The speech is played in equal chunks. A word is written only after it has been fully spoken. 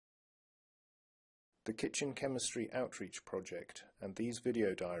The Kitchen Chemistry Outreach Project and these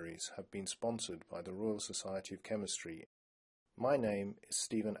video diaries have been sponsored by the Royal Society of Chemistry. My name is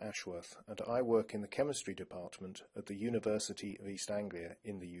Stephen Ashworth and I work in the Chemistry Department at the University of East Anglia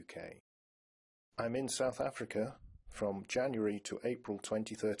in the UK. I'm in South Africa from January to April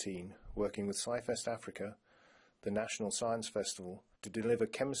 2013 working with SciFest Africa, the National Science Festival, to deliver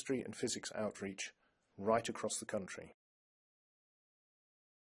chemistry and physics outreach right across the country.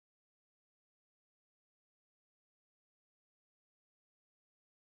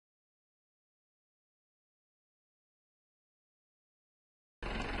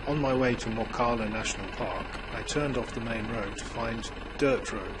 On my way to Mokala National Park, I turned off the main road to find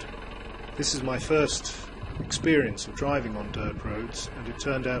dirt road. This is my first experience of driving on dirt roads, and it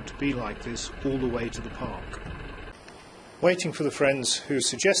turned out to be like this all the way to the park. Waiting for the friends who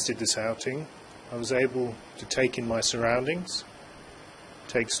suggested this outing, I was able to take in my surroundings,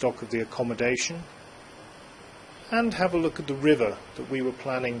 take stock of the accommodation, and have a look at the river that we were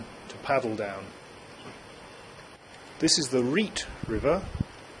planning to paddle down. This is the Reet River,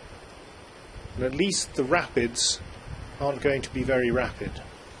 and at least the rapids aren't going to be very rapid.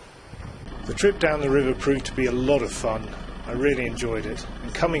 The trip down the river proved to be a lot of fun. I really enjoyed it.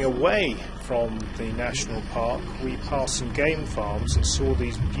 And coming away from the national park, we passed some game farms and saw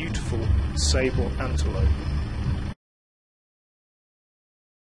these beautiful sable antelope.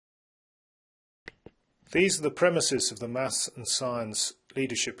 These are the premises of the Maths and Science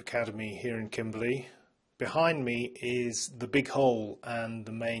Leadership Academy here in Kimberley. Behind me is the Big Hole and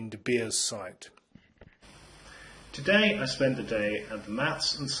the main De Beers site. Today I spent the day at the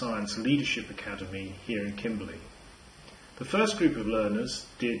Maths and Science Leadership Academy here in Kimberley. The first group of learners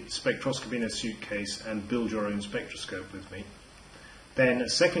did spectroscopy in a suitcase and build your own spectroscope with me. Then a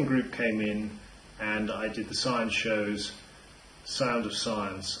second group came in and I did the science shows Sound of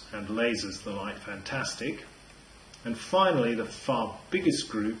Science and Lasers the Light Fantastic. And finally the far biggest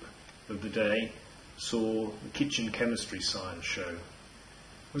group of the day saw the Kitchen Chemistry Science show.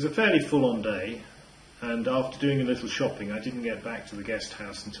 It was a fairly full-on day, and after doing a little shopping I didn't get back to the guest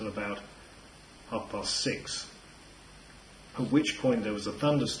house until about 6:30, at which point there was a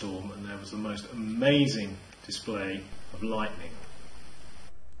thunderstorm and there was the most amazing display of lightning.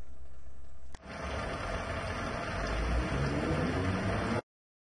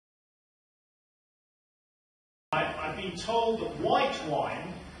 I've been told that white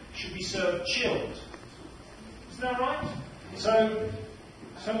wine should be served chilled. Isn't that right? So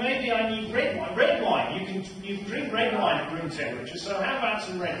maybe I need red wine. Red wine, you can drink red wine at room temperature, so how about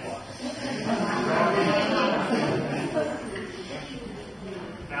some red wine?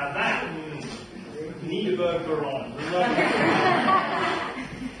 Now that, Niederberger on.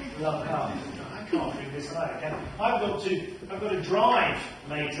 Love car. I can't drink this either, can I? I've got to drive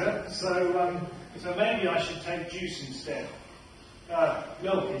later, so maybe I should take juice instead.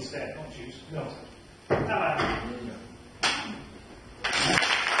 Milk instead, not juice, milk.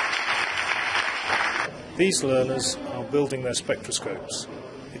 These learners are building their spectroscopes.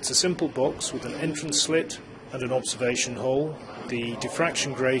 It's a simple box with an entrance slit and an observation hole. The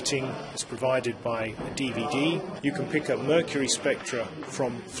diffraction grating is provided by a DVD. You can pick up mercury spectra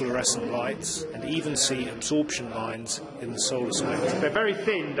from fluorescent lights and even see absorption lines in the solar spectrum. They're very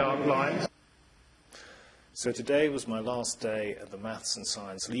thin, dark lines. So today was my last day at the Maths and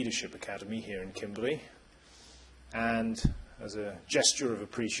Science Leadership Academy here in Kimberley, and as a gesture of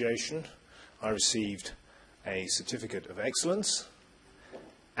appreciation I received a certificate of excellence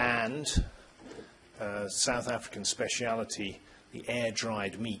and a South African speciality, the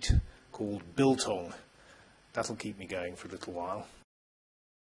air-dried meat called biltong. That'll keep me going for a little while.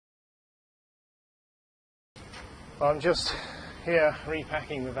 I'm just here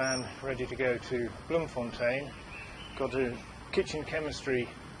repacking the van, ready to go to Bloemfontein. Got to kitchen chemistry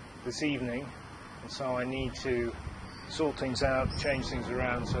this evening, and so I need to sort things out, change things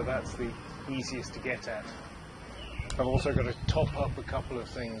around, so that's the easiest to get at. I've also got to top up a couple of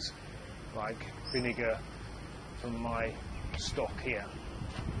things like vinegar from my stock here.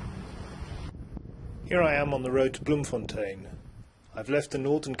 Here I am on the road to Bloemfontein. I've left the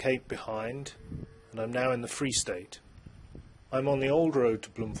Northern Cape behind and I'm now in the Free State. I'm on the old road to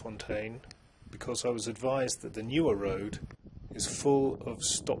Bloemfontein because I was advised that the newer road is full of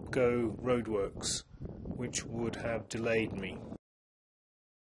stop-go roadworks which would have delayed me.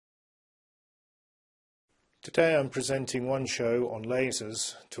 Today I'm presenting one show on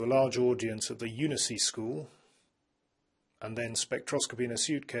lasers to a large audience at the Unicy School, and then spectroscopy in a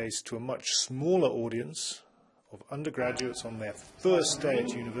suitcase to a much smaller audience of undergraduates on their first day at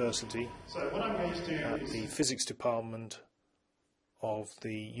university at the physics department of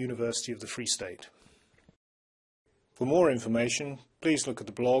the University of the Free State. For more information, please look at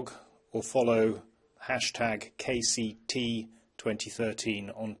the blog or follow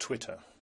 #KCT2013 on Twitter.